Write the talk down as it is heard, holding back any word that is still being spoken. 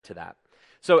to that.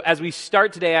 So as we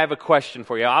start today, I have a question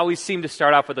for you. I always seem to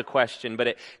start off with a question, but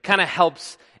it kind of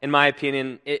helps, in my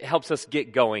opinion, it helps us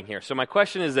get going here. So my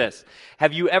question is this: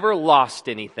 have you ever lost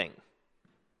anything?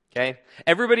 Okay?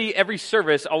 Every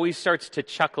service always starts to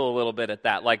chuckle a little bit at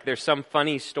that, like there's some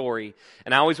funny story,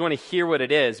 and I always want to hear what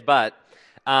it is, but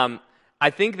I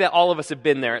think that all of us have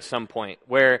been there at some point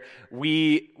where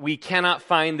we cannot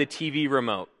find the TV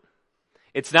remote.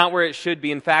 It's not where it should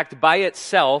be. In fact, by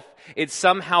itself, it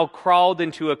somehow crawled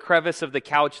into a crevice of the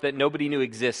couch that nobody knew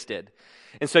existed.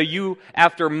 And so you,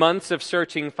 after months of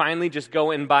searching, finally just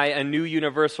go and buy a new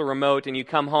universal remote, and you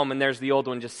come home and there's the old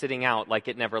one just sitting out like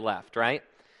it never left, right?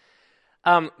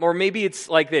 Or maybe it's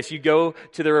like this. You go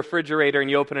to the refrigerator and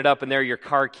you open it up and there are your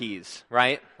car keys,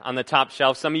 right? On the top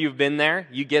shelf. Some of you have been there.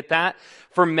 You get that.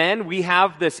 For men, we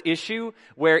have this issue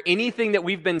where anything that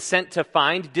we've been sent to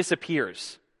find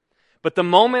disappears. But the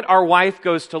moment our wife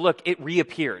goes to look, it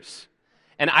reappears.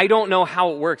 And I don't know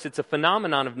how it works. It's a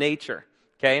phenomenon of nature,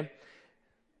 okay?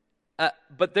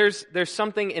 But there's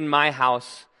something in my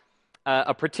house,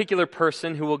 a particular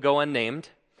person who will go unnamed,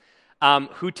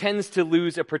 who tends to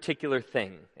lose a particular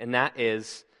thing, and that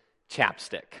is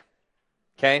chapstick,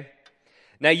 okay?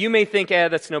 Now, you may think,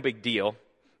 that's no big deal,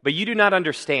 but you do not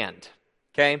understand,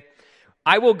 okay?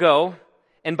 I will go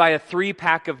and buy a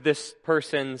 3-pack of this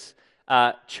person's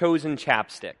chosen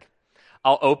chapstick.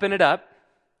 I'll open it up.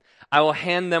 I will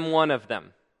hand them one of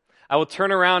them. I will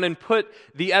turn around and put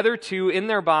the other 2 in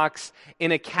their box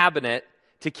in a cabinet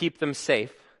to keep them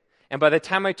safe. And by the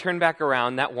time I turn back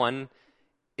around, that one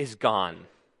is gone.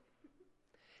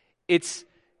 It's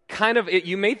kind of,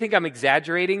 you may think I'm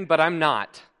exaggerating, but I'm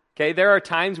not. Okay, there are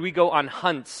times we go on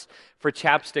hunts for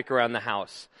chapstick around the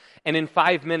house. And in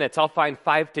 5 minutes, I'll find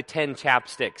 5 to 10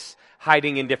 chapsticks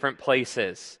hiding in different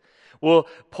places. We'll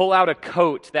pull out a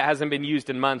coat that hasn't been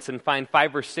used in months and find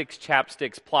 5 or 6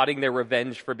 chapsticks plotting their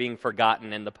revenge for being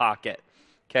forgotten in the pocket.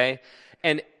 Okay?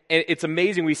 And it's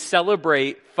amazing. We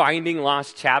celebrate finding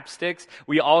lost chapsticks.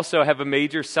 We also have a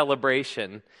major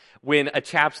celebration when a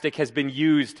chapstick has been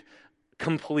used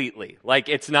completely. Like,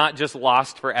 it's not just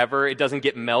lost forever. It doesn't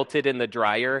get melted in the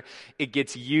dryer. It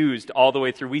gets used all the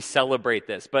way through. We celebrate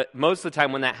this. But most of the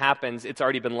time when that happens, it's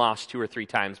already been lost 2 or 3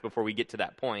 times before we get to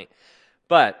that point.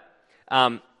 But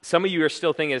some of you are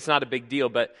still thinking it's not a big deal,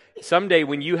 but someday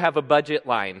when you have a budget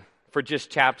line for just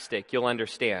chapstick, you'll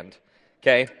understand,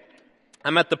 okay?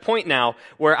 I'm at the point now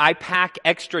where I pack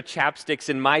extra chapsticks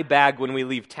in my bag when we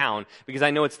leave town because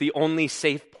I know it's the only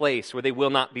safe place where they will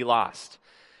not be lost.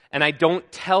 And I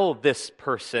don't tell this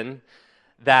person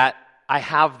that I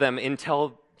have them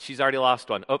until she's already lost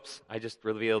one. Oops, I just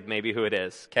revealed maybe who it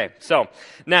is. Okay, so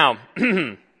now,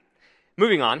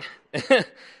 moving on.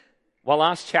 While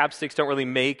lost chapsticks don't really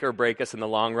make or break us in the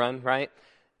long run, right?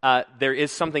 There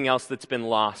is something else that's been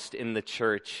lost in the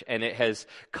church, and it has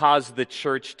caused the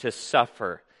church to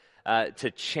suffer,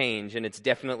 to change, and it's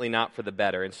definitely not for the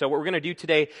better. And so what we're going to do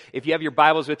today, if you have your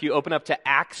Bibles with you, open up to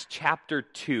Acts chapter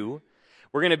 2.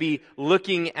 We're going to be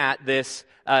looking at this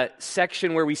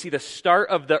section where we see the start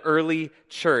of the early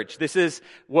church. This is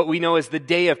what we know as the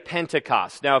day of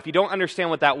Pentecost. Now, if you don't understand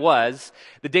what that was,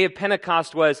 the day of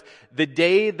Pentecost was the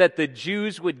day that the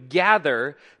Jews would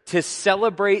gather to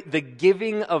celebrate the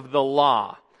giving of the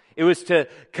law. It was to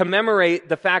commemorate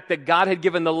the fact that God had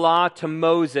given the law to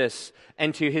Moses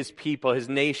and to his people, his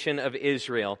nation of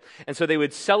Israel. And so they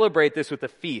would celebrate this with a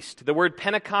feast. The word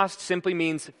Pentecost simply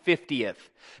means 50th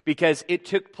because it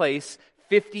took place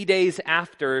 50 days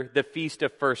after the Feast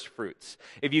of First Fruits.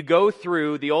 If you go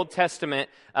through the Old Testament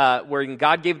where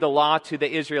God gave the law to the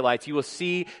Israelites, you will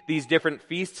see these different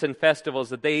feasts and festivals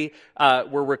that they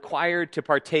were required to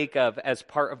partake of as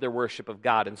part of their worship of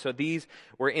God. And so these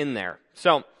were in there.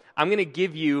 So I'm going to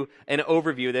give you an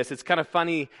overview of this. It's kind of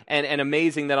funny and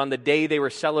amazing that on the day they were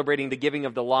celebrating the giving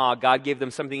of the law, God gave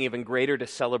them something even greater to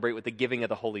celebrate with the giving of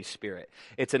the Holy Spirit.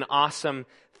 It's an awesome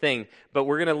thing. But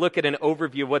we're going to look at an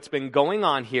overview of what's been going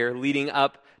on here leading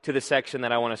up to the section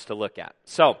that I want us to look at.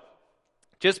 So,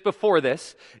 just before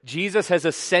this, Jesus has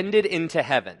ascended into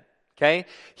heaven. Okay?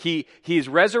 He's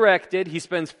resurrected. He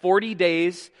spends 40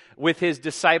 days with his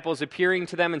disciples, appearing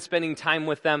to them and spending time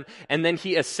with them. And then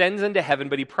he ascends into heaven,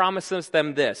 but he promises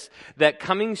them this, that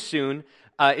coming soon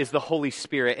is the Holy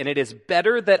Spirit. And it is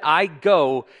better that I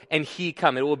go and he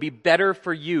come. It will be better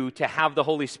for you to have the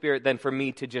Holy Spirit than for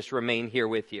me to just remain here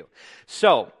with you.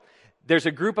 So, there's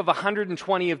a group of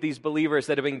 120 of these believers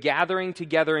that have been gathering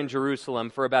together in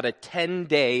Jerusalem for about a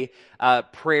 10-day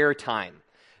prayer time.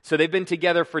 So they've been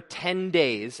together for 10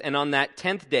 days, and on that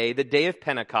 10th day, the day of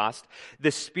Pentecost,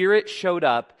 the Spirit showed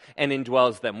up and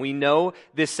indwells them. We know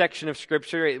this section of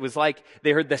Scripture, it was like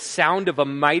they heard the sound of a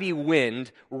mighty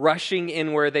wind rushing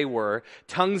in where they were.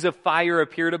 Tongues of fire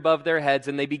appeared above their heads,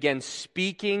 and they began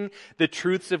speaking the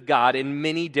truths of God in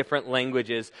many different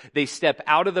languages. They step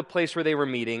out of the place where they were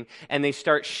meeting, and they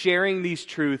start sharing these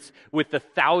truths with the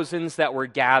thousands that were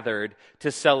gathered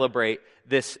to celebrate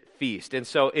this feast. And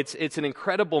so it's an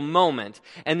incredible moment.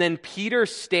 And then Peter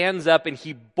stands up and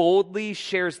he boldly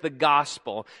shares the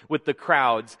gospel with the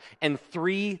crowds, and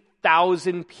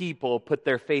 3,000 people put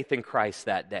their faith in Christ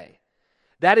that day.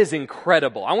 That is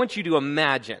incredible. I want you to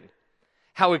imagine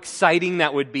how exciting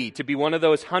that would be to be one of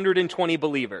those 120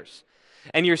 believers.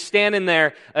 And you're standing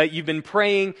there, you've been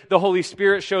praying, the Holy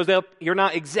Spirit shows up, you're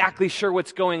not exactly sure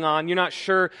what's going on, you're not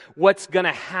sure what's going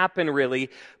to happen really,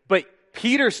 but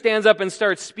Peter stands up and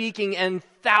starts speaking, and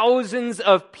thousands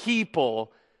of people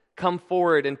come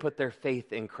forward and put their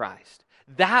faith in Christ.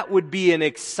 That would be an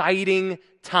exciting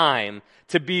time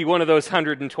to be one of those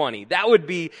 120. That would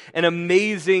be an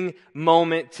amazing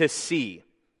moment to see.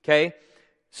 Okay?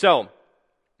 So,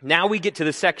 now we get to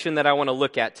the section that I want to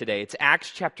look at today. It's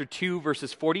Acts chapter 2,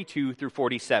 verses 42 through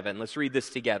 47. Let's read this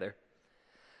together.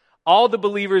 All the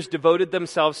believers devoted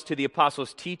themselves to the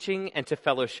apostles' teaching and to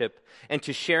fellowship and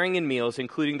to sharing in meals,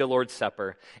 including the Lord's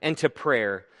Supper, and to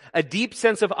prayer. A deep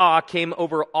sense of awe came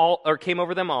over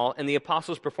them all, and the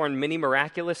apostles performed many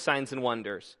miraculous signs and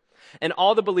wonders. And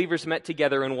all the believers met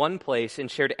together in one place and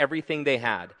shared everything they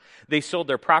had. They sold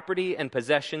their property and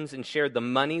possessions and shared the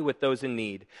money with those in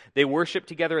need. They worshiped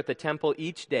together at the temple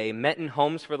each day, met in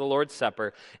homes for the Lord's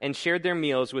Supper, and shared their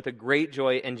meals with a great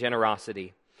joy and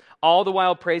generosity, all the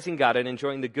while praising God and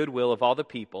enjoying the goodwill of all the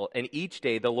people. And each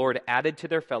day the Lord added to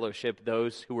their fellowship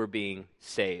those who were being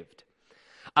saved.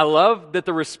 I love that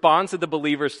the response of the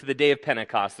believers to the day of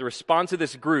Pentecost, the response of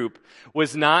this group,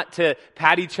 was not to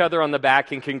pat each other on the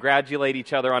back and congratulate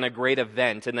each other on a great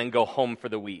event and then go home for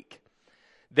the week.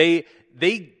 They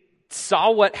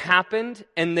saw what happened,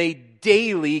 and they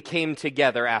daily came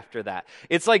together after that.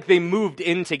 It's like they moved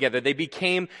in together. They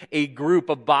became a group,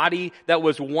 a body that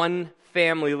was one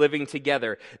family living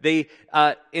together. They,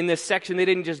 in this section, they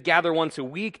didn't just gather once a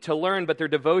week to learn, but their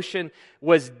devotion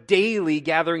was daily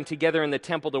gathering together in the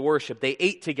temple to worship. They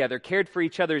ate together, cared for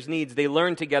each other's needs. They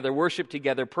learned together, worshiped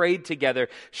together, prayed together,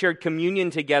 shared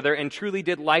communion together, and truly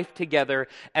did life together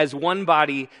as one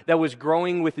body that was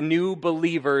growing with new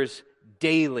believers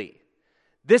daily.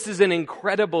 This is an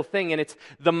incredible thing, and it's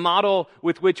the model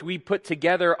with which we put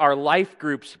together our life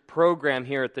groups program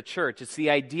here at the church. It's the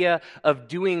idea of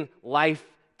doing life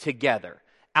together.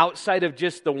 Outside of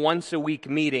just the once-a-week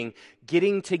meeting,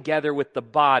 getting together with the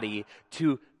body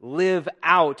to live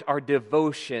out our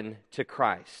devotion to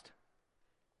Christ.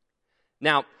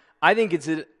 Now, I think it's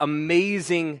an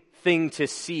amazing thing to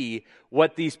see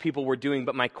what these people were doing,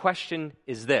 but my question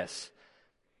is this.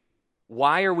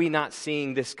 Why are we not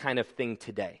seeing this kind of thing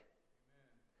today?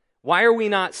 Why are we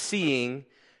not seeing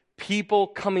people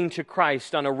coming to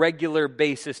Christ on a regular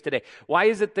basis today? Why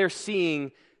is it they're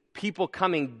seeing people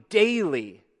coming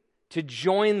daily to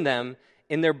join them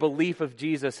in their belief of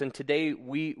Jesus, and today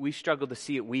we struggle to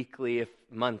see it weekly, if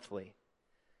monthly?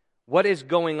 What is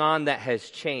going on that has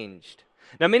changed?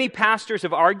 Now, many pastors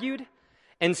have argued,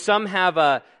 and some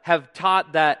have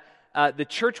taught that the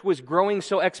church was growing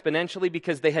so exponentially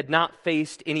because they had not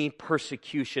faced any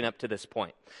persecution up to this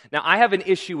point. Now, I have an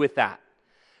issue with that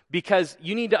because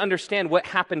you need to understand what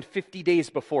happened 50 days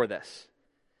before this.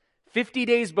 50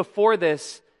 days before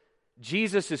this,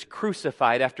 Jesus is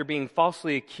crucified after being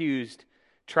falsely accused,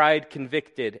 tried,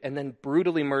 convicted, and then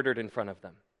brutally murdered in front of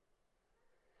them.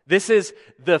 This is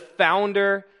the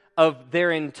founder of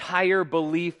their entire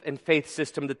belief and faith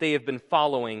system that they have been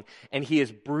following, and he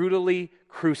is brutally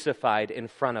crucified in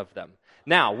front of them.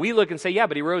 Now, we look and say, yeah,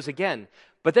 but he rose again.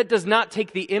 But that does not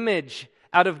take the image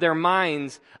out of their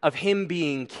minds of him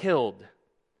being killed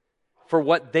for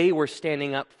what they were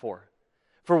standing up for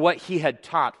what he had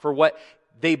taught, for what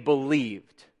they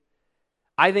believed.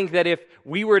 I think that if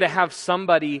we were to have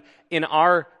somebody in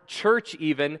our church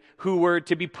even who were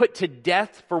to be put to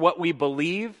death for what we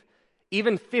believe,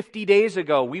 even 50 days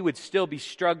ago, we would still be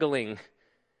struggling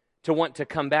to want to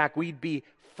come back. We'd be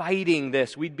fighting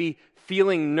this. We'd be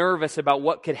feeling nervous about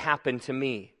what could happen to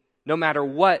me, no matter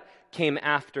what came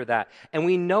after that. And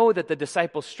we know that the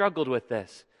disciples struggled with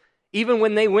this. Even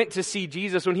when they went to see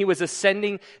Jesus, when he was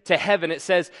ascending to heaven, it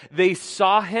says they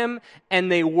saw him and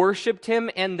they worshiped him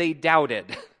and they doubted.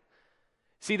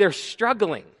 See, they're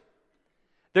struggling.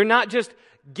 They're not just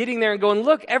getting there and going,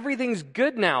 look, everything's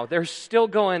good now. They're still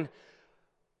going,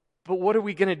 but what are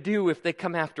we going to do if they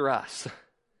come after us?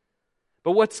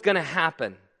 But what's going to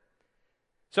happen?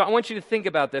 So I want you to think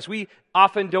about this. We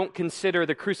often don't consider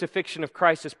the crucifixion of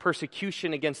Christ as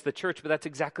persecution against the church, but that's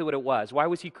exactly what it was. Why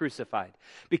was he crucified?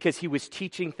 Because he was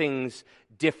teaching things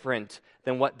different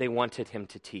than what they wanted him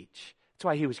to teach. That's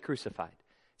why he was crucified.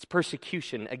 It's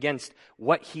persecution against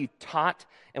what he taught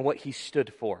and what he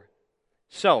stood for.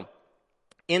 So,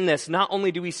 in this, not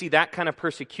only do we see that kind of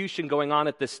persecution going on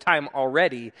at this time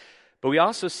already, but we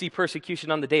also see persecution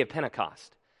on the day of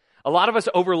Pentecost. A lot of us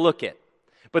overlook it.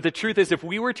 But the truth is, if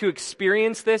we were to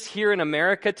experience this here in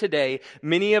America today,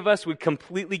 many of us would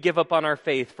completely give up on our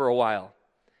faith for a while.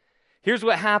 Here's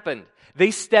what happened.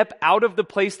 They step out of the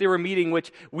place they were meeting,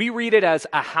 which we read it as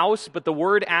a house, but the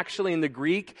word actually in the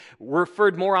Greek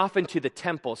referred more often to the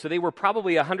temple. So they were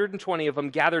probably 120 of them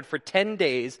gathered for 10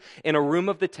 days in a room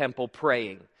of the temple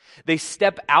praying. They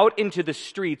step out into the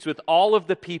streets with all of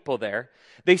the people there.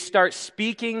 They start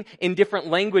speaking in different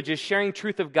languages, sharing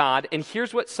truth of God. And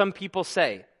here's what some people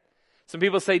say. Some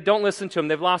people say, don't listen to them.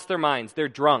 They've lost their minds. They're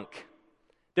drunk.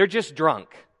 They're just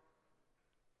drunk.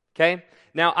 Okay?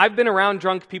 Now, I've been around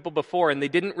drunk people before, and they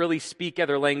didn't really speak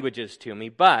other languages to me.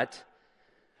 But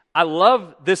I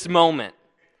love this moment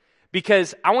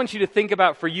because I want you to think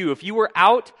about for you, if you were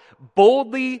out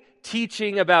boldly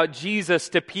teaching about Jesus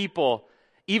to people,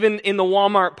 even in the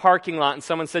Walmart parking lot, and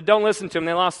someone said, don't listen to them,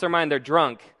 they lost their mind, they're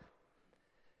drunk.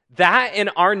 That in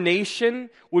our nation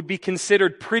would be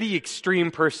considered pretty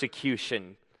extreme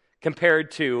persecution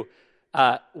compared to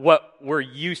what we're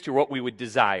used to, what we would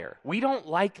desire. We don't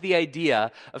like the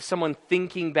idea of someone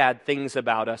thinking bad things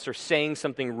about us or saying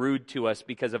something rude to us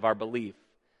because of our belief.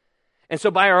 And so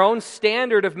by our own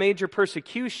standard of major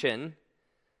persecution,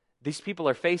 these people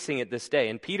are facing it this day.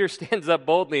 And Peter stands up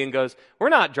boldly and goes, we're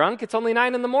not drunk, it's only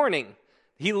 9 a.m.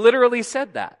 He literally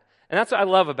said that. And that's what I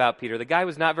love about Peter. The guy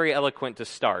was not very eloquent to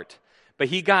start, but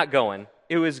he got going.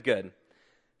 It was good.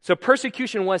 So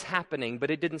persecution was happening, but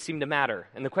it didn't seem to matter.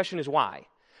 And the question is why?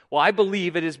 Well, I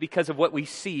believe it is because of what we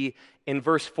see in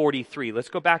verse 43. Let's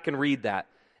go back and read that.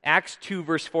 Acts 2,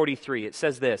 verse 43. It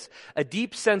says this, a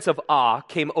deep sense of awe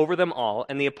came over them all,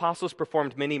 and the apostles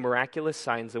performed many miraculous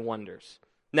signs and wonders.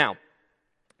 Now,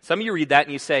 some of you read that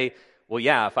and you say, well,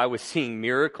 yeah, if I was seeing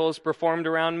miracles performed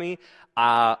around me,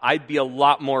 I'd be a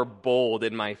lot more bold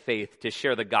in my faith to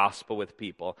share the gospel with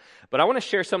people. But I want to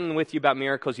share something with you about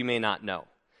miracles you may not know.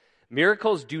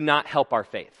 Miracles do not help our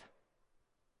faith.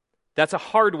 That's a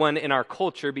hard one in our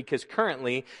culture because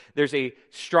currently there's a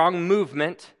strong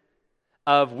movement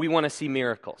of we want to see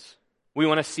miracles. We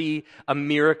want to see a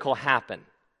miracle happen.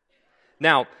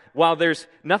 Now, while there's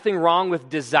nothing wrong with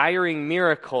desiring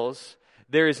miracles,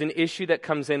 there is an issue that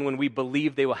comes in when we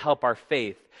believe they will help our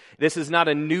faith. This is not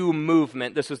a new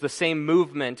movement. This was the same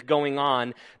movement going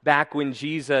on back when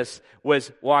Jesus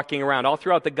was walking around. All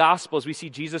throughout the Gospels, we see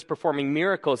Jesus performing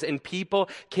miracles, and people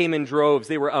came in droves.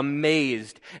 They were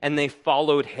amazed, and they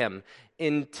followed him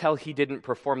until he didn't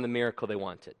perform the miracle they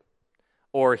wanted,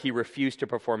 or he refused to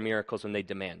perform miracles when they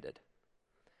demanded.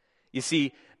 You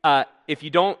see, if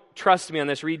you don't trust me on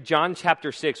this, read John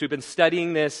chapter 6. We've been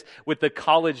studying this with the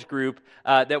college group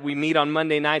that we meet on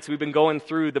Monday nights. We've been going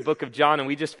through the book of John, and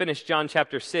we just finished John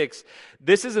chapter 6.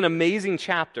 This is an amazing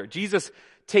chapter. Jesus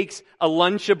takes a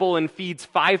Lunchable and feeds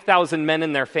 5,000 men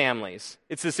and their families.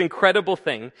 It's this incredible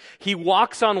thing. He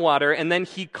walks on water, and then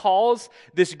he calls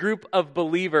this group of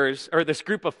believers, or this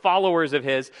group of followers of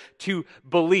his, to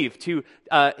believe, to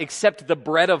accept the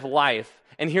bread of life.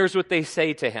 And here's what they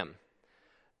say to him.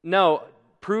 No,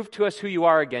 prove to us who you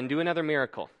are again. Do another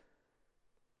miracle.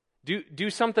 Do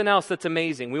something else that's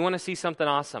amazing. We want to see something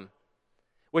awesome.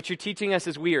 What you're teaching us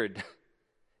is weird.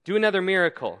 Do another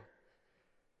miracle.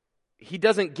 He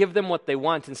doesn't give them what they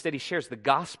want. Instead, he shares the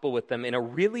gospel with them in a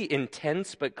really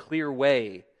intense but clear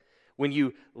way when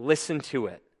you listen to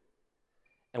it.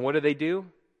 And what do?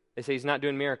 They say he's not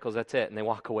doing miracles, that's it. And they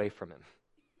walk away from him.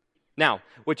 Now,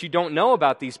 what you don't know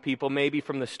about these people, maybe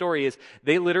from the story, is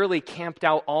they literally camped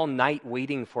out all night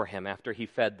waiting for him after he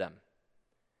fed them.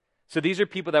 So these are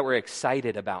people that were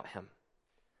excited about him.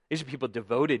 These are people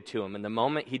devoted to him. And the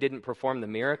moment he didn't perform the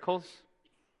miracles,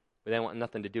 they want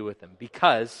nothing to do with him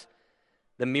because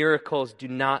the miracles do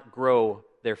not grow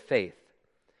their faith.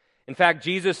 In fact,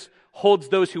 Jesus holds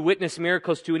those who witness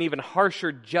miracles to an even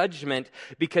harsher judgment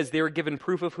because they were given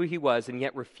proof of who he was and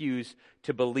yet refused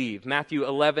to believe. Matthew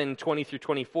 11, 20 through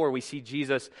 24, we see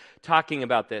Jesus talking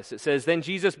about this. It says, then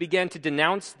Jesus began to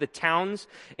denounce the towns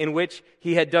in which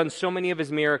he had done so many of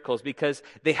his miracles because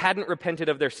they hadn't repented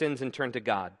of their sins and turned to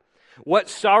God. What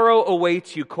sorrow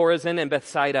awaits you, Chorazin and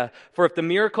Bethsaida? For if the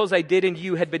miracles I did in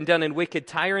you had been done in wicked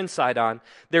Tyre and Sidon,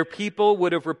 their people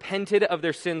would have repented of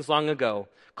their sins long ago,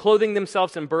 clothing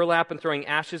themselves in burlap and throwing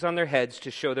ashes on their heads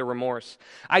to show their remorse.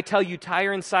 I tell you,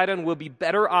 Tyre and Sidon will be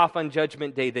better off on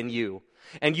judgment day than you.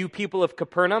 And you people of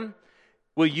Capernaum,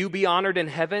 will you be honored in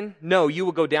heaven? No, you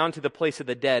will go down to the place of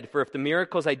the dead. For if the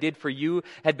miracles I did for you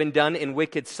had been done in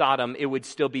wicked Sodom, it would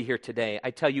still be here today.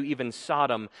 I tell you, even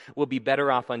Sodom will be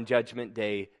better off on judgment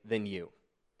day than you.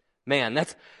 Man,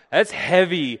 that's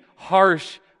heavy,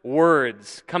 harsh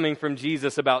words coming from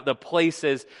Jesus about the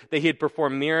places that he had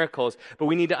performed miracles. But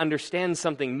we need to understand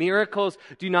something. Miracles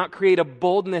do not create a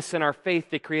boldness in our faith,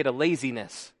 they create a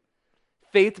laziness.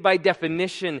 Faith, by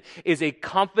definition, is a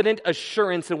confident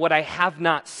assurance in what I have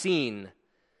not seen.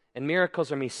 And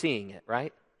miracles are me seeing it,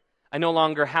 right? I no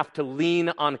longer have to lean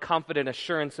on confident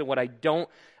assurance in what I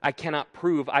cannot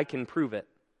prove, I can prove it.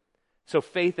 So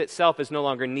faith itself is no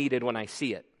longer needed when I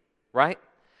see it, right?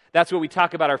 That's what we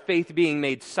talk about, our faith being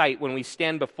made sight. When we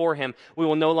stand before him, we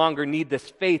will no longer need this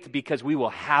faith because we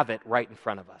will have it right in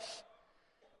front of us.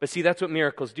 But see, that's what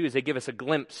miracles do, is they give us a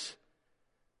glimpse,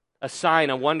 a sign,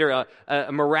 a wonder,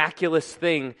 a miraculous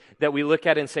thing that we look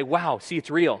at and say, wow, see, it's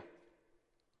real.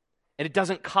 And it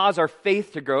doesn't cause our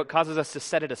faith to grow, it causes us to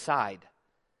set it aside.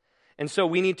 And so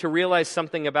we need to realize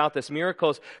something about this.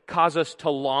 Miracles cause us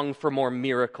to long for more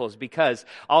miracles, because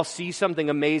I'll see something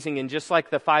amazing, and just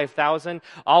like the 5,000,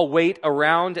 I'll wait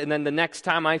around, and then the next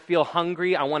time I feel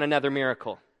hungry, I want another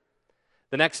miracle.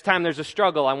 The next time there's a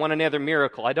struggle, I want another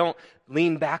miracle. I don't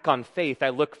lean back on faith, I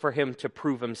look for him to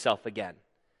prove himself again.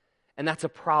 And that's a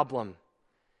problem.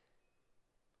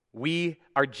 We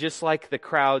are just like the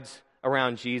crowds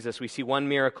around Jesus. We see one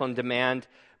miracle and demand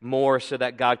more so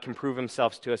that God can prove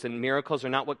himself to us. And miracles are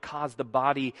not what caused the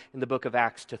body in the book of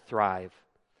Acts to thrive.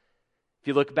 If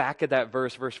you look back at that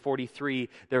verse 43,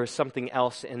 there was something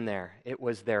else in there. It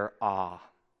was their awe.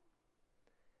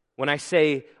 When I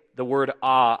say the word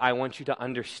awe, I want you to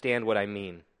understand what I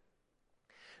mean.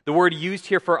 The word used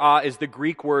here for awe is the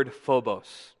Greek word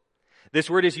phobos. This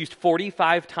word is used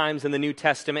 45 times in the New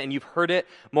Testament, and you've heard it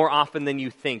more often than you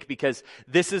think, because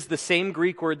this is the same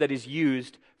Greek word that is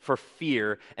used for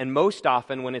fear, and most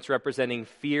often when it's representing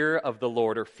fear of the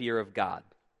Lord or fear of God.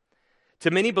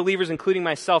 To many believers, including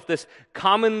myself, this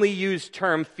commonly used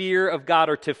term, fear of God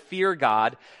or to fear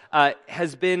God,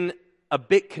 has been a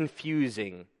bit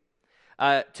confusing.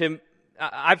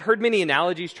 I've heard many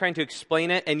analogies trying to explain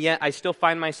it, and yet I still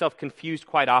find myself confused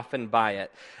quite often by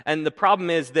it. And the problem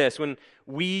is this: when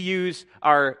we use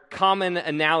our common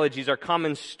analogies, our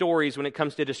common stories when it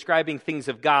comes to describing things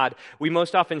of God, we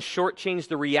most often shortchange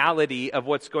the reality of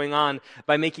what's going on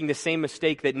by making the same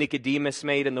mistake that Nicodemus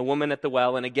made and the woman at the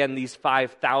well, and again, these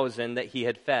 5,000 that he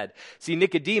had fed. See,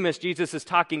 Nicodemus, Jesus is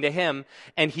talking to him,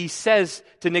 and he says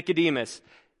to Nicodemus,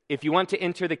 if you want to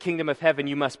enter the kingdom of heaven,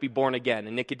 you must be born again.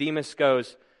 And Nicodemus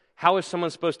goes, how is someone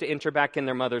supposed to enter back in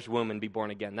their mother's womb and be born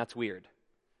again? That's weird.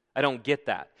 I don't get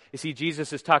that. You see,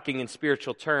 Jesus is talking in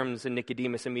spiritual terms, and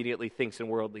Nicodemus immediately thinks in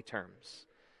worldly terms.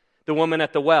 The woman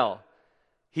at the well,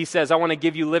 he says, I want to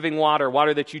give you living water,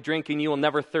 water that you drink and you will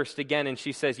never thirst again. And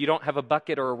she says, you don't have a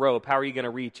bucket or a rope. How are you going to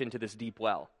reach into this deep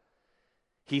well?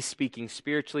 He's speaking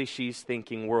spiritually, she's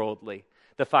thinking worldly.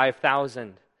 The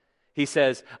 5,000. He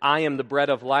says, I am the bread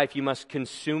of life, you must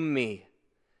consume me.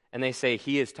 And they say,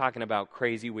 he is talking about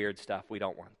crazy, weird stuff. We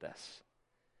don't want this.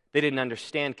 They didn't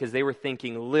understand because they were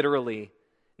thinking literally,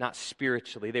 not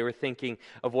spiritually. They were thinking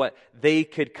of what they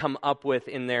could come up with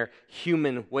in their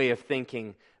human way of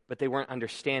thinking, but they weren't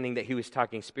understanding that he was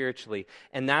talking spiritually.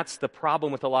 And that's the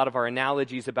problem with a lot of our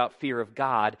analogies about fear of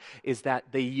God, is that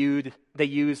they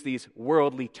use these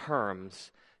worldly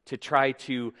terms to try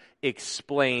to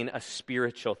explain a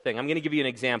spiritual thing. I'm going to give you an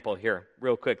example here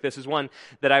real quick. This is one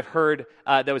that I've heard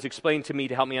that was explained to me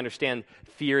to help me understand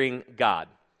fearing God.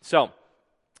 So,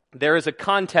 there is a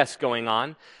contest going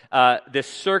on. This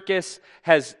circus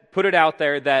has put it out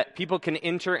there that people can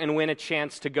enter and win a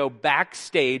chance to go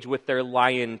backstage with their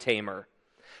lion tamer.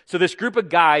 So this group of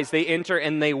guys, they enter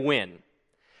and they win.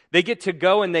 They get to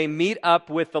go and they meet up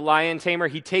with the lion tamer.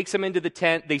 He takes them into the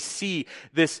tent. They see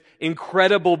this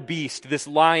incredible beast, this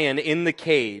lion in the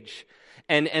cage.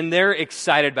 And they're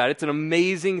excited about it. It's an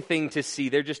amazing thing to see.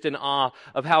 They're just in awe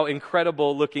of how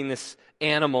incredible looking this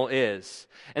animal is.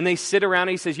 And they sit around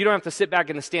and he says, you don't have to sit back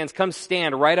in the stands. Come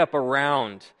stand right up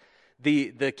around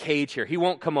the cage here. He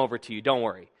won't come over to you. Don't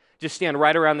worry. Just stand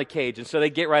right around the cage. And so they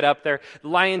get right up there. The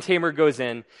lion tamer goes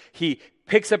in. He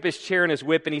picks up his chair and his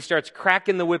whip, and he starts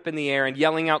cracking the whip in the air and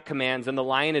yelling out commands, and the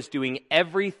lion is doing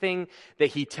everything that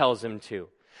he tells him to.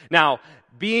 Now,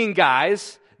 being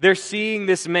guys, They're seeing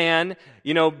this man,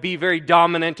 be very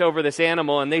dominant over this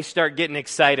animal, and they start getting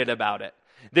excited about it.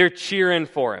 They're cheering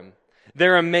for him.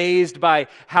 They're amazed by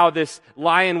how this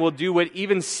lion will do what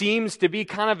even seems to be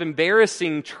kind of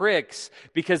embarrassing tricks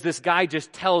because this guy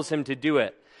just tells him to do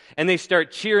it. And they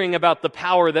start cheering about the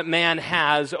power that man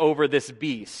has over this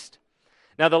beast.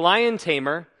 Now the lion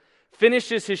tamer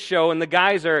finishes his show, and the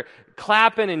guys are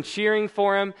clapping and cheering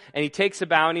for him, and he takes a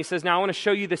bow and he says, now I want to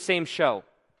show you the same show,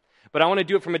 but I want to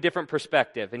do it from a different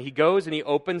perspective. And he goes and he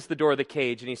opens the door of the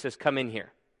cage and he says, come in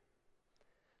here.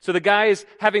 So the guys,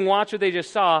 having watched what they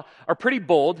just saw, are pretty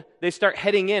bold. They start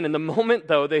heading in, and the moment,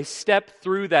 though, they step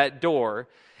through that door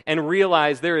and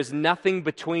realize there is nothing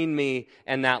between me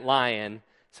and that lion,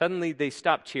 suddenly they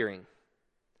stop cheering.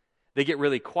 They get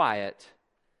really quiet.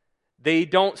 They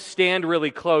don't stand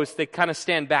really close. They kind of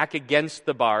stand back against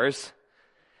the bars,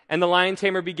 and the lion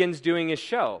tamer begins doing his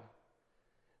show.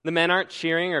 The men aren't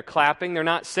cheering or clapping. They're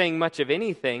not saying much of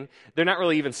anything. They're not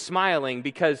really even smiling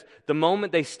because the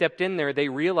moment they stepped in there, they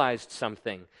realized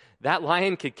something. That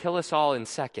lion could kill us all in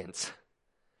seconds.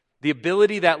 The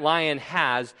ability that lion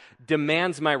has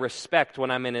demands my respect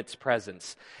when I'm in its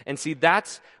presence. And see,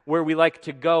 that's where we like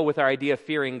to go with our idea of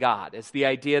fearing God. It's the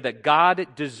idea that God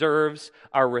deserves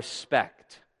our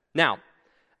respect. Now,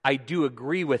 I do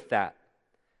agree with that.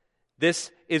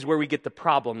 This is where we get the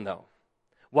problem, though.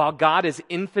 While God is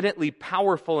infinitely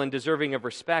powerful and deserving of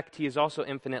respect, He is also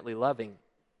infinitely loving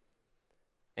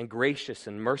and gracious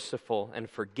and merciful and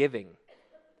forgiving.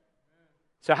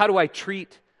 So how do I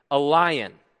treat a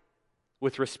lion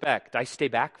with respect? I stay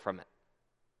back from it.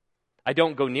 I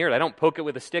don't go near it. I don't poke it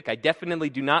with a stick. I definitely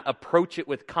do not approach it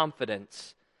with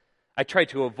confidence. I try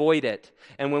to avoid it.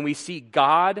 And when we see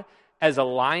God as a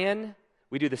lion,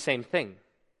 we do the same thing.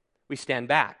 We stand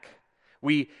back.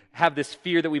 We have this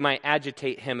fear that we might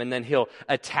agitate him and then he'll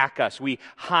attack us. We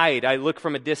hide. I look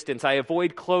from a distance. I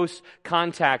avoid close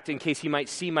contact in case he might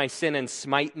see my sin and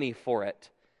smite me for it.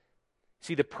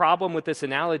 See, the problem with this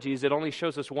analogy is it only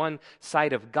shows us one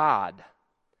side of God.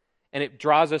 And it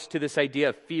draws us to this idea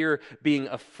of fear being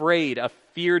afraid, a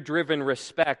fear-driven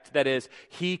respect that is,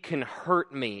 he can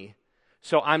hurt me,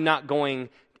 so I'm not going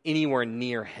anywhere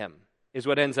near him. Is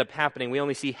what ends up happening. We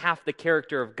only see half the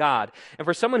character of God. And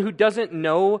for someone who doesn't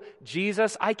know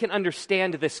Jesus, I can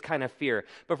understand this kind of fear.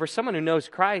 But for someone who knows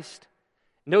Christ,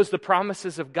 knows the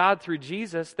promises of God through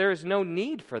Jesus, there is no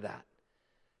need for that.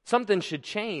 Something should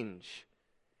change.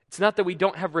 It's not that we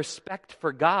don't have respect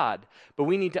for God, but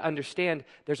we need to understand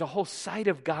there's a whole side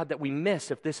of God that we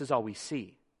miss if this is all we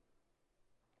see.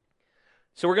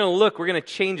 So we're going to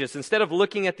change this. Instead of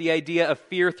looking at the idea of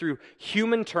fear through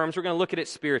human terms, we're going to look at it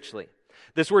spiritually.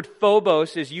 This word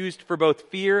phobos is used for both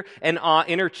fear and awe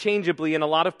interchangeably in a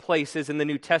lot of places in the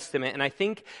New Testament, and I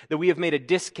think that we have made a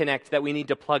disconnect that we need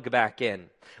to plug back in.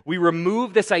 We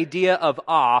remove this idea of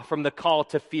awe from the call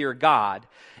to fear God,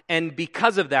 and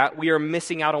because of that, we are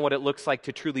missing out on what it looks like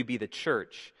to truly be the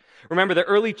church. Remember, the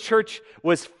early church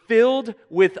was filled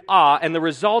with awe, and the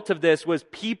result of this was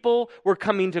people were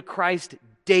coming to Christ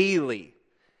daily.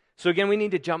 So again, we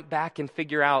need to jump back and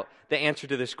figure out the answer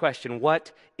to this question.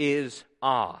 What is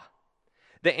awe?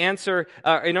 The answer,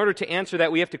 in order to answer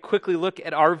that, we have to quickly look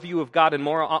at our view of God and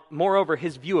moreover,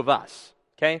 His view of us.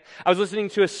 Okay? I was listening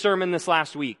to a sermon this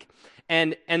last week,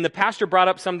 and the pastor brought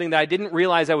up something that I didn't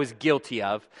realize I was guilty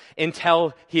of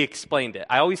until he explained it.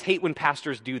 I always hate when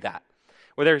pastors do that,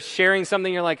 where they're sharing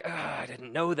something, you're like, I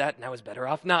didn't know that, and I was better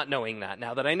off not knowing that.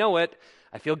 Now that I know it,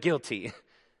 I feel guilty.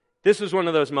 This was one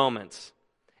of those moments.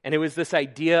 And it was this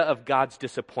idea of God's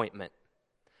disappointment.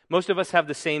 Most of us have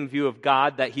the same view of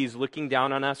God, that He's looking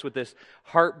down on us with this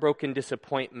heartbroken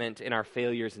disappointment in our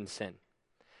failures and sin.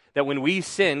 That when we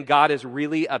sin, God is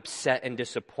really upset and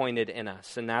disappointed in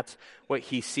us. And that's what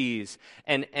He sees.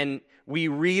 And we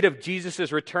read of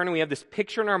Jesus' return, and we have this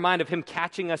picture in our mind of Him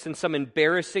catching us in some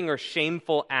embarrassing or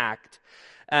shameful act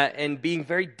and being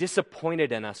very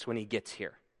disappointed in us when He gets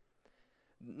here.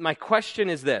 My question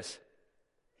is this.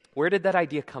 Where did that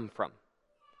idea come from?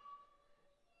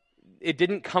 It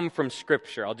didn't come from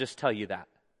Scripture, I'll just tell you that.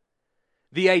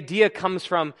 The idea comes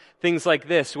from things like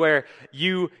this, where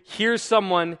you hear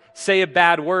someone say a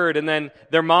bad word, and then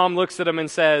their mom looks at them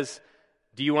and says,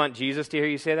 do you want Jesus to hear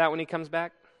you say that when He comes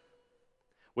back?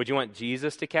 Would you want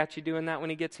Jesus to catch you doing that when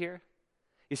He gets here?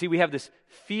 You see, we have this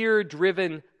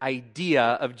fear-driven idea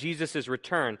of Jesus'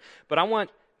 return, but I want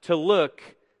to look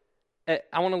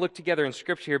together in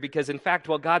Scripture here, because in fact,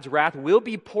 while God's wrath will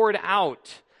be poured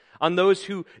out on those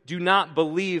who do not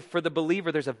believe, for the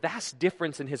believer, there's a vast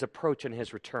difference in His approach and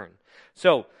His return.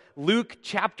 So, Luke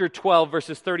chapter 12,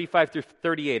 verses 35 through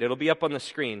 38. It'll be up on the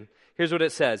screen. Here's what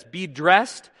it says. Be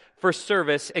dressed for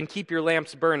service and keep your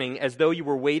lamps burning as though you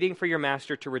were waiting for your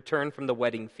master to return from the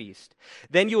wedding feast.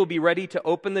 Then you will be ready to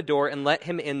open the door and let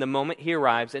him in the moment he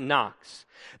arrives and knocks.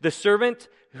 The servant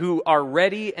who are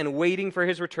ready and waiting for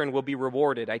his return will be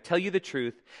rewarded. I tell you the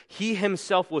truth, he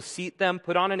himself will seat them,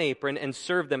 put on an apron, and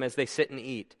serve them as they sit and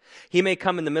eat. He may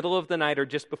come in the middle of the night or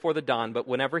just before the dawn, but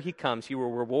whenever he comes, he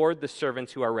will reward the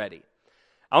servants who are ready.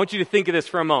 I want you to think of this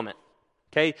for a moment.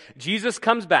 Okay, Jesus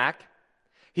comes back.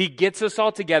 He gets us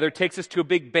all together, takes us to a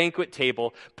big banquet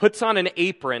table, puts on an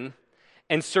apron,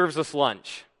 and serves us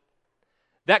lunch.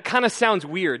 That kind of sounds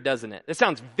weird, doesn't it? It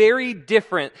sounds very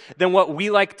different than what we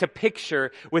like to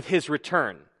picture with his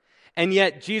return. And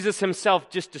yet, Jesus himself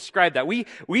just described that.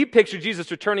 We picture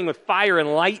Jesus returning with fire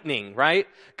and lightning, right?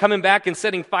 Coming back and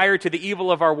setting fire to the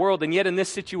evil of our world. And yet, in this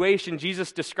situation,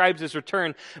 Jesus describes his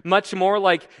return much more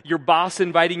like your boss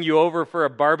inviting you over for a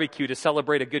barbecue to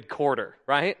celebrate a good quarter,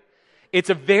 right? It's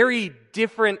a very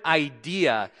different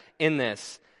idea in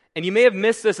this. And you may have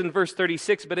missed this in verse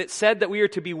 36, but it said that we are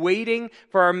to be waiting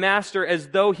for our master as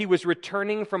though he was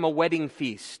returning from a wedding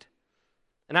feast.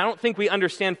 And I don't think we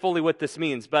understand fully what this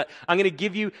means, but I'm going to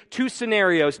give you two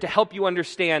scenarios to help you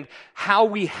understand how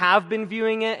we have been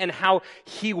viewing it and how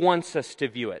he wants us to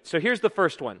view it. So here's the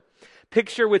first one.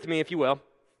 Picture with me, if you will,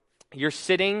 you're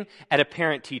sitting at a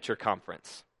parent-teacher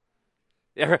conference.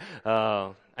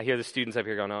 I hear the students up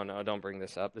here going, oh no, don't bring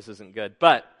this up. This isn't good.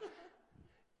 But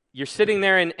you're sitting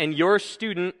there and your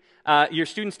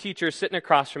student's teacher is sitting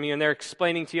across from you and they're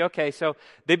explaining to you, okay, so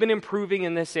they've been improving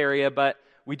in this area, but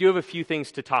we do have a few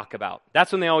things to talk about.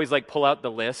 That's when they always pull out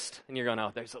the list and you're going,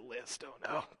 oh, there's a list. Oh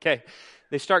no. Okay.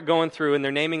 They start going through and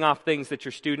they're naming off things that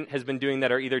your student has been doing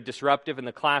that are either disruptive in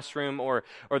the classroom or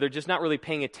they're just not really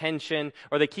paying attention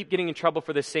or they keep getting in trouble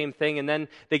for the same thing, and then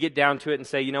they get down to it and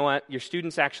say, you know what, your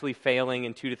student's actually failing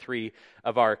in 2 to 3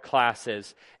 of our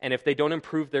classes, and if they don't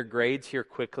improve their grades here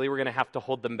quickly, we're going to have to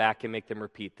hold them back and make them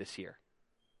repeat this year.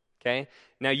 Okay?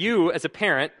 Now you, as a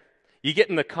parent, you get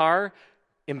in the car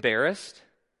embarrassed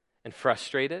and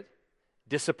frustrated,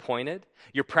 disappointed.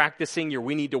 You're practicing your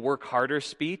we need to work harder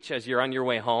speech as you're on your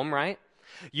way home, right?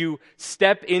 You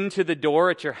step into the door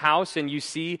at your house and you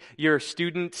see your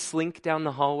student slink down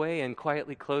the hallway and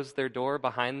quietly close their door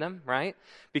behind them, right?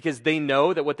 Because they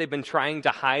know that what they've been trying to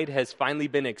hide has finally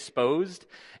been exposed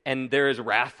and there is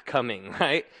wrath coming,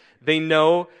 right? They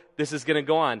know this is going to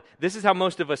go on. This is how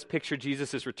most of us picture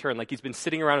Jesus' return, like he's been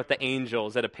sitting around with the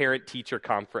angels at a parent-teacher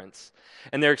conference.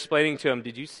 And they're explaining to him,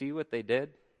 did you see what they did?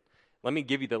 Let me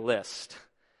give you the list.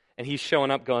 And he's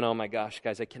showing up going, oh my gosh,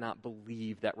 guys, I cannot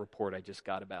believe that report I just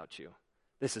got about you.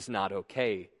 This is not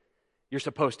okay. You're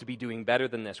supposed to be doing better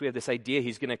than this. We have this idea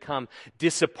he's going to come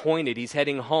disappointed. He's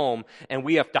heading home, and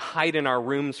we have to hide in our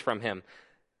rooms from him.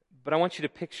 But I want you to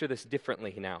picture this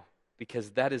differently now,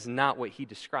 because that is not what he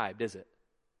described, is it?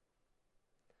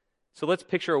 So let's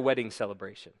picture a wedding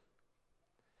celebration.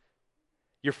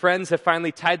 Your friends have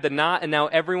finally tied the knot, and now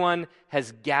everyone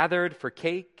has gathered for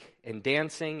cake and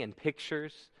dancing and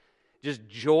pictures. Just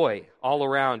joy all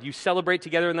around. You celebrate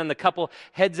together, and then the couple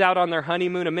heads out on their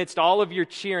honeymoon amidst all of your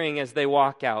cheering as they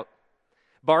walk out.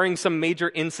 Barring some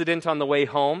major incident on the way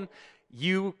home,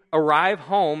 you arrive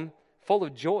home full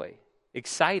of joy,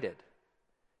 excited,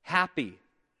 happy.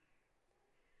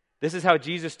 This is how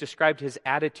Jesus described his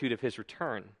attitude of his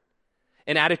return.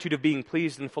 An attitude of being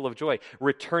pleased and full of joy,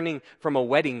 returning from a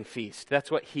wedding feast. That's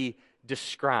what he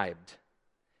described.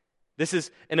 This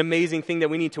is an amazing thing that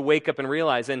we need to wake up and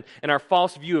realize. And in our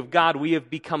false view of God, we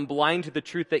have become blind to the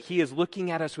truth that he is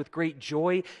looking at us with great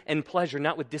joy and pleasure,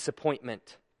 not with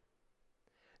disappointment.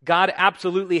 God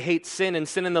absolutely hates sin, and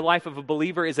sin in the life of a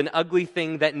believer is an ugly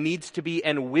thing that needs to be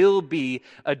and will be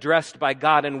addressed by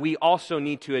God, and we also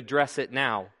need to address it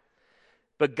now.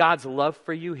 But God's love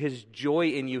for you, his joy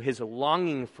in you, his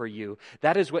longing for you,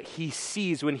 that is what he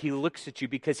sees when he looks at you,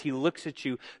 because he looks at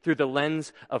you through the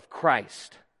lens of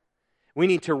Christ. We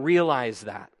need to realize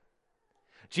that.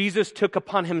 Jesus took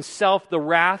upon himself the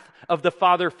wrath of the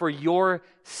Father for your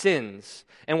sins.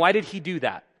 And why did he do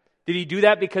that? Did he do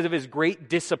that because of his great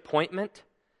disappointment?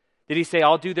 Did he say,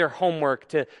 I'll do their homework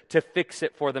to fix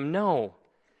it for them? No.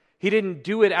 He didn't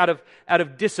do it out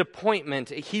of disappointment.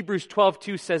 Hebrews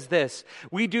 12:2 says this,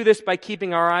 we do this by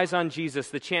keeping our eyes on Jesus,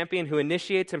 the champion who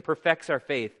initiates and perfects our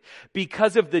faith.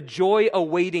 Because of the joy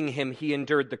awaiting him, he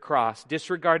endured the cross,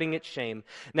 disregarding its shame.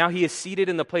 Now he is seated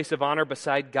in the place of honor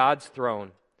beside God's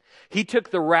throne. He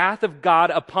took the wrath of God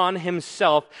upon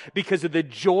himself because of the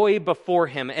joy before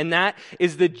him. And that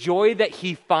is the joy that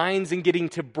he finds in getting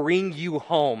to bring you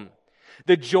home.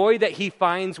 The joy that he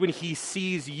finds when he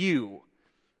sees you.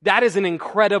 That is an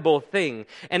incredible thing.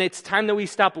 And it's time that we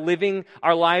stop living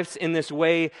our lives in this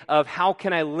way of how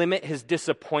can I limit his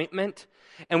disappointment?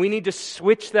 And we need to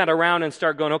switch that around and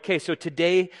start going, okay, so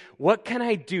today, what can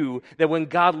I do that when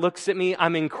God looks at me,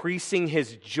 I'm increasing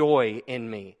his joy in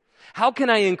me? How can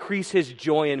I increase his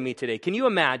joy in me today? Can you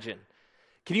imagine?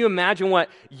 Can you imagine what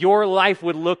your life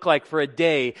would look like for a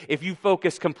day if you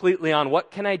focus completely on what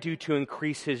can I do to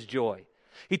increase his joy?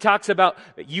 He talks about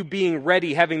you being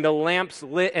ready, having the lamps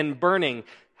lit and burning.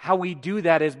 How we do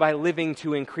that is by living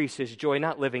to increase his joy,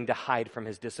 not living to hide from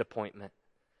his disappointment.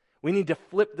 We need to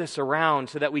flip this around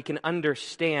so that we can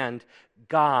understand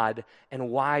God and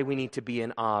why we need to be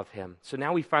in awe of him. So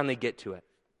now we finally get to it.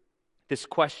 This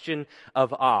question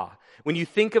of awe. When you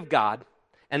think of God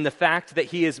and the fact that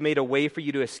he has made a way for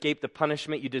you to escape the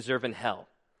punishment you deserve in hell,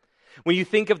 when you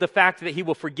think of the fact that he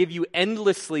will forgive you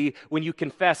endlessly when you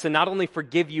confess, and not only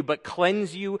forgive you, but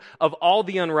cleanse you of all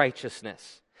the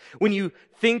unrighteousness. When you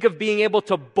think of being able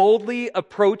to boldly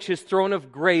approach his throne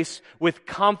of grace with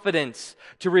confidence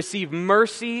to receive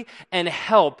mercy and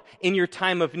help in your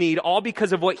time of need, all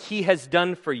because of what he has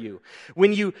done for you.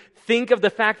 When you think of the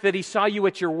fact that he saw you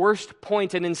at your worst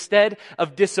point, and instead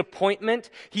of disappointment,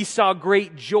 he saw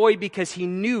great joy because he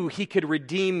knew he could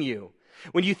redeem you.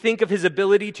 When you think of his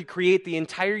ability to create the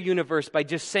entire universe by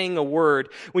just saying a word,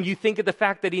 when you think of the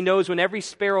fact that he knows when every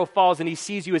sparrow falls and he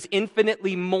sees you as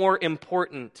infinitely more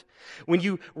important, when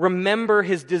you remember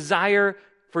his desire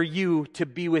for you to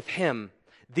be with him,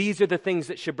 these are the things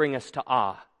that should bring us to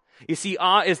awe. You see,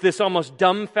 awe is this almost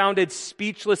dumbfounded,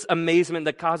 speechless amazement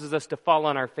that causes us to fall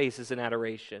on our faces in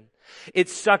adoration. It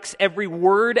sucks every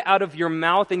word out of your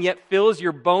mouth and yet fills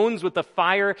your bones with the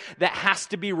fire that has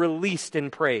to be released in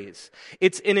praise.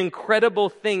 It's an incredible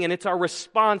thing, and it's our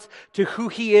response to who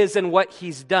he is and what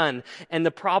he's done. And the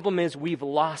problem is we've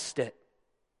lost it.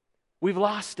 We've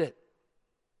lost it.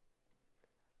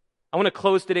 I want to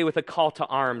close today with a call to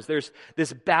arms. There's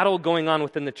this battle going on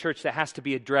within the church that has to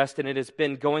be addressed, and it has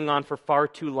been going on for far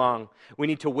too long. We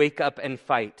need to wake up and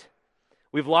fight.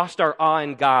 We've lost our awe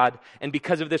in God, and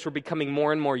because of this, we're becoming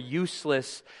more and more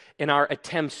useless in our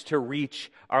attempts to reach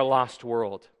our lost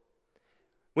world.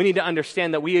 We need to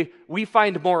understand that we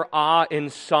find more awe in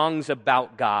songs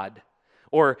about God,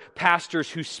 or pastors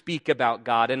who speak about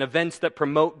God, and events that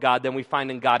promote God than we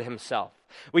find in God himself.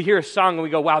 We hear a song and we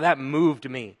go, wow, that moved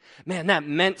me. Man, that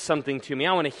meant something to me.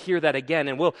 I want to hear that again.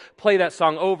 And we'll play that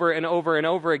song over and over and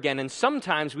over again. And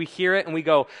sometimes we hear it and we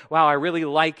go, wow, I really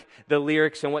like the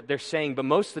lyrics and what they're saying. But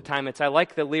most of the time I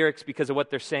like the lyrics because of what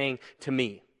they're saying to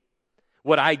me,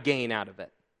 what I gain out of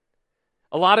it.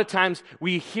 A lot of times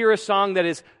we hear a song that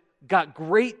has got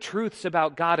great truths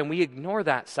about God and we ignore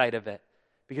that side of it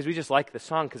because we just like the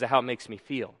song because of how it makes me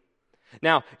feel.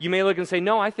 Now, you may look and say,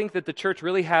 no, I think that the church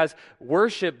really has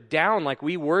worship down, like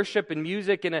we worship in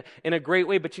music in a great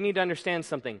way, but you need to understand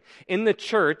something. In the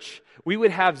church, we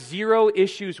would have zero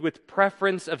issues with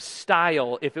preference of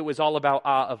style if it was all about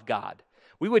awe of God.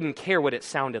 We wouldn't care what it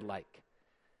sounded like.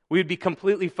 We would be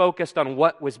completely focused on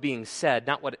what was being said,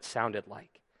 not what it sounded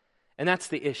like. And that's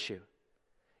the issue,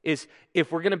 is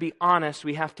if we're going to be honest,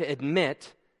 we have to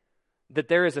admit that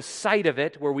there is a side of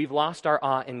it where we've lost our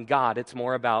awe in God. It's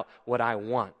more about what I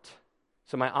want.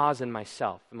 So my awe is in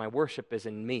myself, and my worship is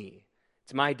in me.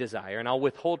 It's my desire, and I'll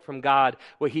withhold from God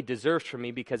what he deserves from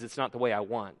me because it's not the way I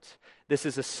want. This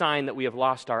is a sign that we have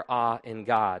lost our awe in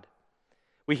God.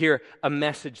 We hear a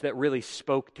message that really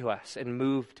spoke to us and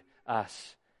moved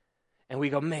us, and we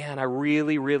go, man, I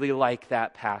really, really like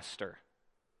that pastor.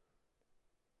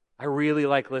 I really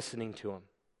like listening to him.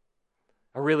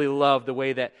 I really love the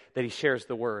way that he shares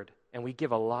the word. And we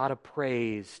give a lot of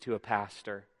praise to a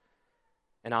pastor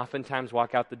and oftentimes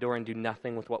walk out the door and do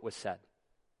nothing with what was said.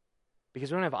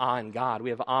 Because we don't have awe in God.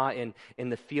 We have awe in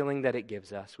the feeling that it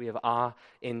gives us. We have awe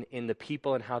in the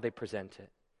people and how they present it.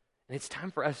 And it's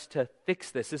time for us to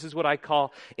fix this. This is what I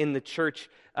call in the church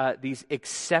these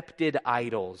accepted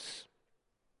idols.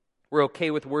 We're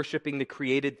okay with worshiping the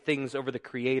created things over the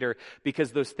Creator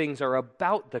because those things are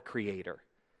about the Creator.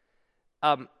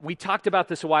 We talked about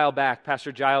this a while back.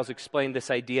 Pastor Giles explained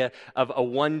this idea of a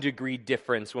 1 degree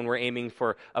difference when we're aiming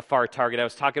for a far target. I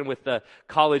was talking with the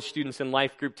college students in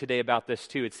life group today about this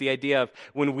too. It's the idea of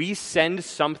when we send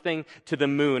something to the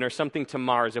moon or something to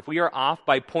Mars, if we are off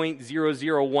by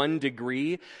 0.001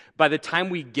 degree, by the time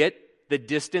we get the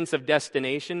distance of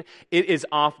destination, it is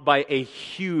off by a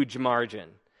huge margin.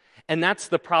 And that's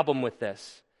the problem with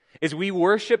this. Is we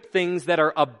worship things that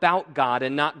are about God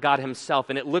and not God himself.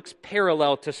 And it looks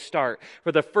parallel to start.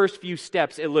 For the first few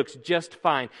steps, it looks just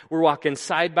fine. We're walking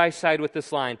side by side with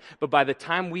this line. But by the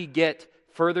time we get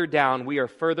further down, we are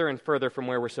further and further from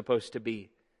where we're supposed to be.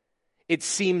 it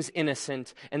seems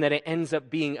innocent and that it ends up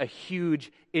being a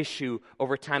huge issue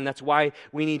over time. That's why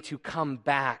we need to come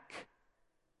back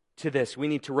to this. We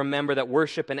need to remember that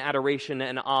worship and adoration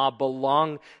and awe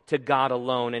belong to God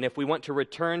alone. And if we want to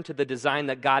return to the design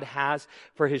that God has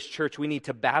for His church, we need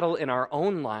to battle in our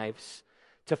own lives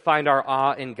to find our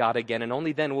awe in God again. And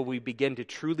only then will we begin to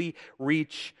truly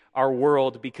reach our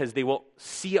world, because they will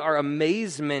see our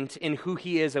amazement in who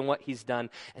He is and what He's done,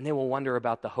 and they will wonder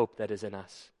about the hope that is in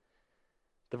us.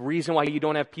 The reason why you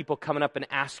don't have people coming up and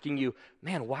asking you,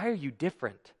 man, why are you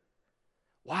different?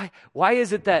 Why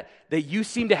is it that you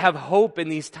seem to have hope in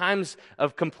these times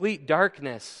of complete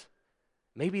darkness?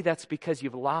 Maybe that's because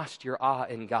you've lost your awe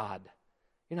in God.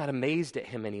 You're not amazed at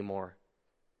Him anymore.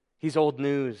 He's old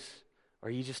news, or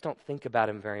you just don't think about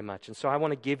Him very much. And so I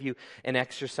want to give you an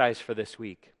exercise for this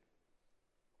week.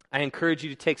 I encourage you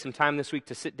to take some time this week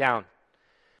to sit down,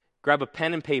 grab a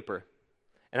pen and paper,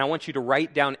 and I want you to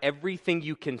write down everything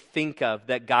you can think of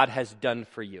that God has done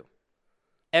for you.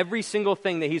 Every single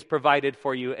thing that He's provided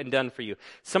for you and done for you.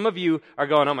 Some of you are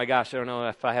going, oh my gosh, I don't know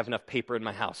if I have enough paper in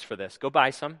my house for this. Go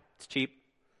buy some. It's cheap.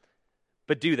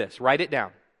 But do this. Write it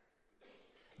down.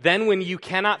 Then when you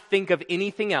cannot think of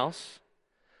anything else,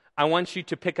 I want you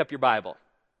to pick up your Bible.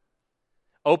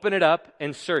 Open it up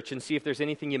and search and see if there's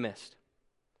anything you missed.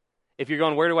 If you're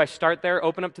going, where do I start there?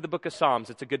 Open up to the book of Psalms.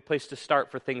 It's a good place to start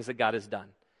for things that God has done.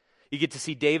 You get to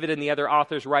see David and the other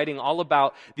authors writing all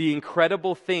about the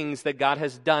incredible things that God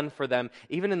has done for them,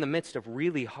 even in the midst of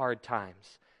really hard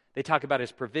times. They talk about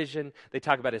His provision. They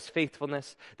talk about His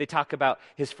faithfulness. They talk about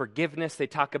His forgiveness. They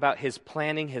talk about His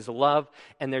planning, His love,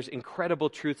 and there's incredible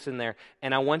truths in there,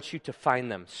 and I want you to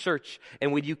find them. Search,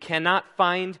 and when you cannot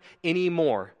find any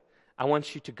more, I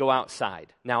want you to go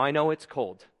outside. Now, I know it's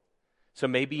cold, so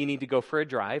maybe you need to go for a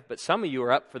drive, but some of you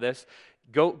are up for this.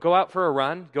 Go out for a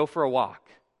run. Go for a walk.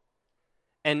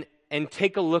 And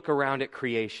take a look around at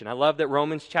creation. I love that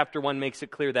Romans chapter 1 makes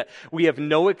it clear that we have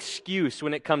no excuse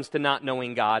when it comes to not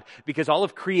knowing God, because all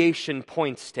of creation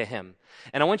points to Him.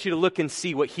 And I want you to look and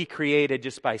see what He created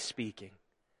just by speaking.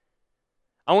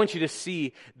 I want you to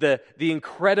see the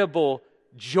incredible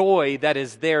joy that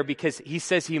is there, because He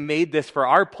says He made this for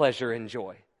our pleasure and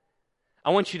joy.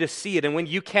 I want you to see it. And when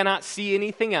you cannot see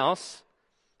anything else,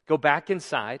 go back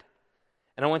inside.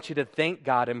 And I want you to thank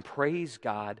God and praise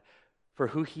God for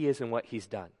who He is and what He's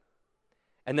done.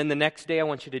 And then the next day, I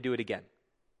want you to do it again.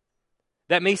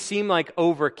 That may seem like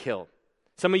overkill.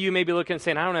 Some of you may be looking and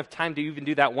saying, I don't have time to even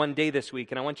do that one day this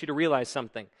week. And I want you to realize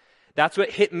something. That's what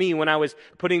hit me when I was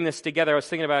putting this together. I was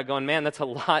thinking about it going, man, that's a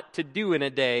lot to do in a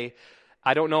day.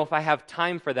 I don't know if I have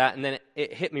time for that. And then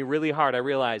it hit me really hard. I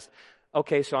realized,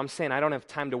 okay, so I'm saying I don't have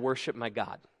time to worship my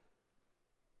God.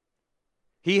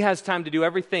 He has time to do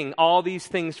everything, all these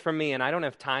things for me, and I don't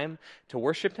have time to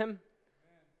worship Him?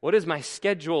 What is my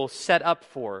schedule set up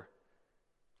for?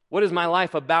 What is my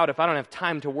life about if I don't have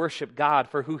time to worship God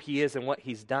for who He is and what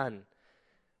He's done?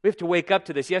 We have to wake up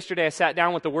to this. Yesterday I sat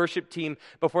down with the worship team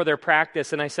before their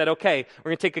practice, and I said, okay,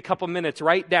 we're going to take a couple minutes,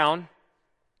 write down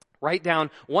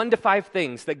 1 to 5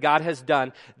 things that God has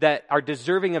done that are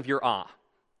deserving of your awe.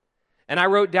 And I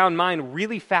wrote down mine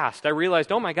really fast. I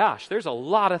realized, oh my gosh, there's a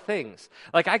lot of things.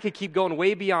 Like I could keep going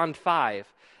way beyond 5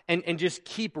 and just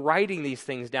keep writing these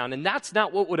things down. And that's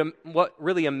not what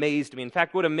really amazed me. In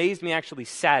fact, what amazed me actually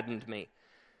saddened me.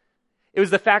 It was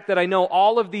the fact that I know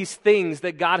all of these things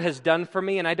that God has done for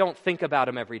me, and I don't think about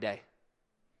them every day.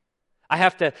 I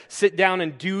have to sit down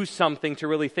and do something to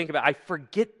really think about it. I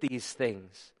forget these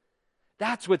things.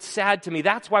 That's what's sad to me.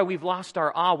 That's why we've lost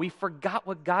our awe. We forgot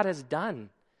what God has done.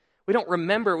 We don't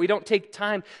remember. We don't take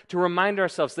time to remind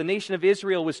ourselves. The nation of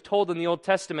Israel was told in the Old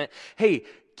Testament, hey,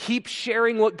 keep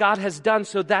sharing what God has done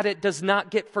so that it does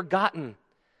not get forgotten,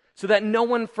 so that no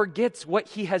one forgets what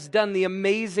He has done, the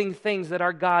amazing things that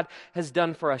our God has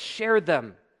done for us. Share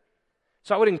them.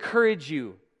 So I would encourage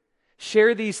you,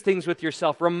 share these things with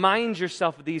yourself. Remind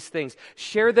yourself of these things.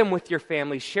 Share them with your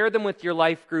family. Share them with your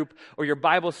life group or your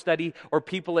Bible study or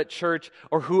people at church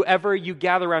or whoever you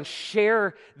gather around.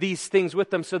 Share these things with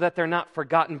them so that they're not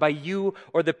forgotten by you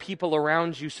or the people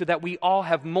around you, so that we all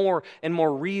have more and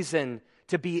more reason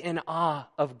to be in awe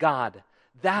of God.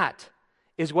 That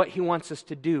is what He wants us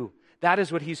to do. That is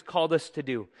what He's called us to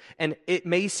do. And it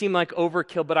may seem like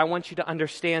overkill, but I want you to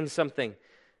understand something.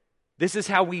 This is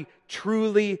how we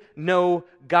truly know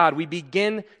God. We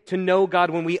begin to know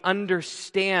God when we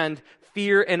understand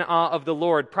fear and awe of the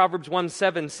Lord. Proverbs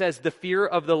 1:7 says, the fear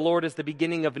of the Lord is the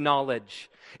beginning of knowledge.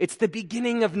 It's the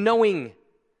beginning of knowing,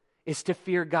 is to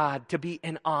fear God, to be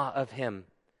in awe of Him.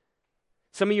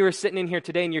 Some of you are sitting in here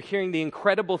today and you're hearing the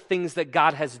incredible things that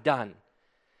God has done.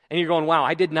 And you're going, wow,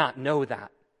 I did not know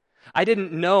that. I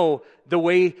didn't know the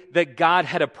way that God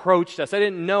had approached us. I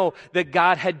didn't know that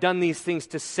God had done these things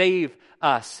to save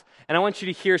us. And I want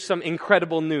you to hear some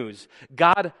incredible news.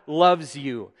 God loves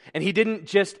you. And He didn't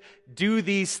just do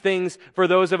these things for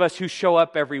those of us who show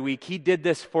up every week. He did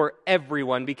this for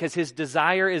everyone because His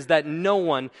desire is that no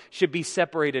one should be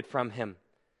separated from Him.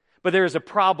 But there is a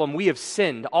problem. We have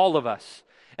sinned, all of us.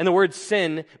 And the word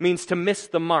sin means to miss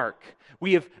the mark.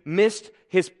 We have missed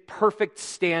His perfect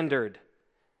standard.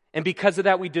 And because of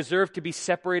that, we deserve to be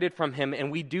separated from Him.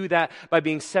 And we do that by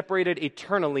being separated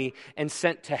eternally and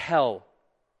sent to hell.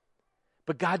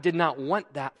 But God did not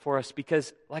want that for us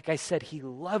because, like I said, He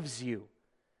loves you.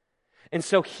 And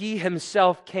so He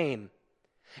Himself came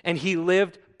and He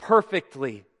lived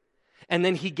perfectly. And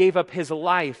then He gave up His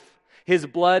life. His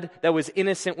blood that was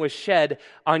innocent was shed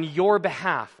on your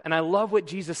behalf. And I love what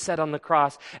Jesus said on the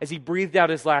cross as He breathed out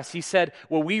His last. He said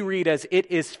what we read as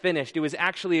 "it is finished." It was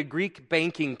actually a Greek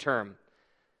banking term,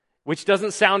 which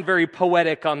doesn't sound very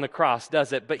poetic on the cross,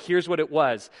 does it? But here's what it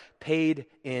was: paid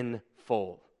in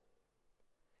full.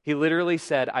 He literally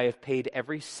said, "I have paid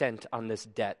every cent on this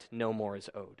debt. No more is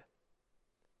owed."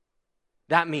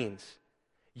 That means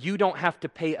you don't have to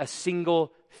pay a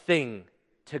single thing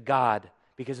to God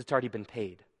because it's already been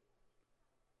paid.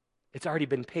 It's already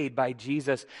been paid by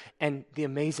Jesus. And the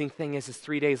amazing thing is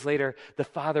 3 days later, the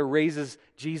Father raises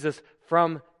Jesus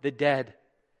from the dead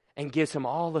and gives Him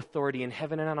all authority in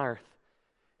heaven and on earth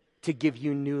to give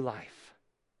you new life.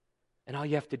 And all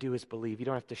you have to do is believe. You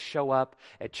don't have to show up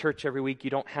at church every week. You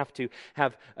don't have to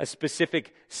have a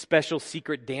specific, special,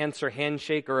 secret dance or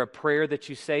handshake or a prayer that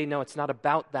you say. No, it's not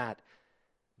about that.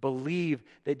 Believe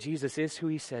that Jesus is who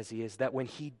He says He is, that when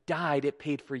He died, it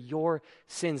paid for your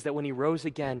sins, that when He rose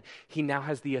again, He now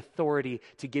has the authority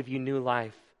to give you new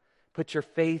life. Put your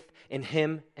faith in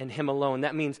Him and Him alone.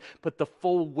 That means put the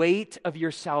full weight of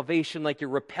your salvation like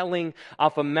you're rappelling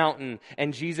off a mountain,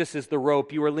 and Jesus is the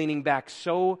rope. You are leaning back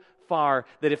so far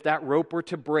that if that rope were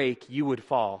to break, you would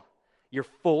fall. Your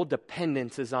full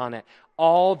dependence is on it.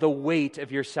 All the weight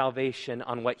of your salvation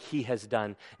on what He has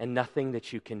done, and nothing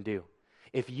that you can do.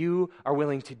 If you are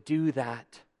willing to do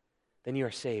that, then you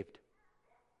are saved.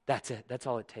 That's it. That's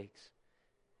all it takes.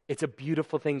 It's a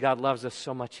beautiful thing. God loves us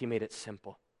so much, He made it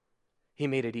simple. He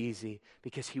made it easy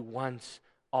because He wants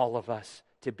all of us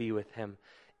to be with Him.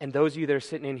 And those of you that are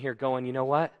sitting in here going, you know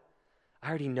what? I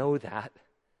already know that.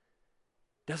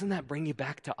 Doesn't that bring you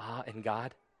back to awe in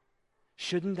God?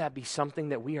 Shouldn't that be something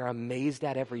that we are amazed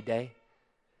at every day?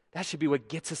 That should be what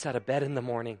gets us out of bed in the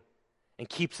morning and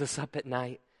keeps us up at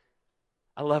night.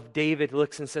 I love David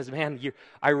looks and says, man,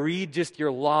 I read just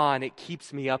your law and it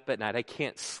keeps me up at night. I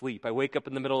can't sleep. I wake up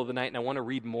in the middle of the night and I want to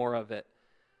read more of it.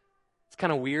 It's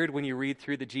kind of weird when you read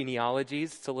through the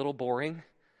genealogies. It's a little boring.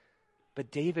 But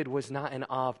David was not in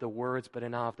awe of the words, but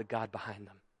in awe of the God behind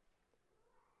them.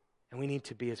 And we need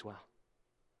to be as well.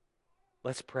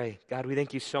 Let's pray. God, we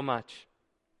thank You so much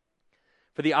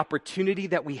for the opportunity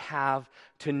that we have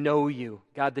to know You.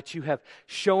 God, that You have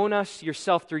shown us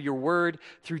Yourself through Your word,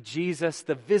 through Jesus,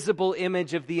 the visible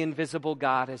image of the invisible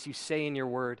God, as You say in Your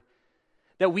word.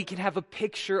 That we can have a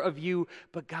picture of You.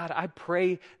 But God, I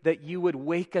pray that You would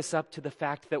wake us up to the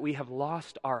fact that we have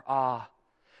lost our awe.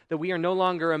 That we are no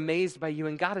longer amazed by You.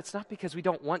 And God, it's not because we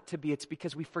don't want to be. It's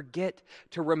because we forget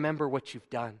to remember what You've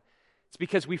done. It's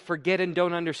because we forget and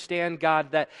don't understand,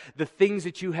 God, that the things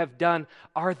that You have done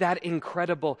are that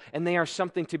incredible and they are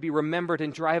something to be remembered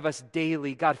and drive us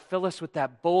daily. God, fill us with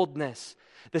that boldness.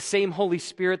 The same Holy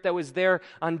Spirit that was there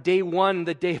on day one,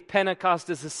 the day of Pentecost,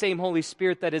 is the same Holy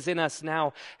Spirit that is in us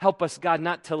now. Help us, God,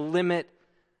 not to limit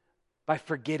by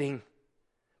forgetting,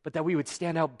 but that we would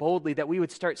stand out boldly, that we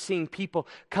would start seeing people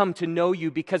come to know You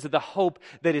because of the hope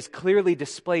that is clearly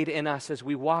displayed in us as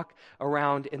we walk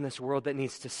around in this world that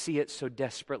needs to see it so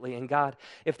desperately. And God,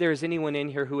 if there is anyone in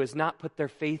here who has not put their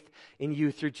faith in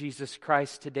You through Jesus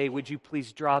Christ today, would You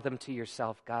please draw them to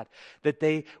Yourself, God, that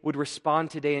they would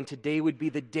respond today, and today would be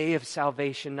the day of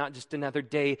salvation, not just another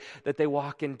day that they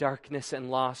walk in darkness and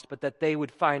lost, but that they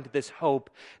would find this hope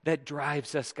that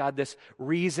drives us, God, this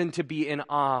reason to be in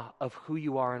awe of who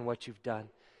You are and what You've done.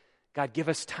 God, give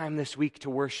us time this week to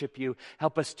worship You.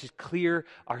 Help us to clear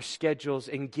our schedules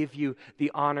and give You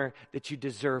the honor that You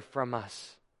deserve from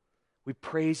us. We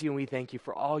praise You and we thank You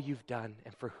for all You've done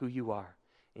and for who You are.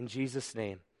 In Jesus'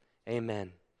 name,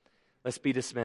 amen. Let's be dismissed.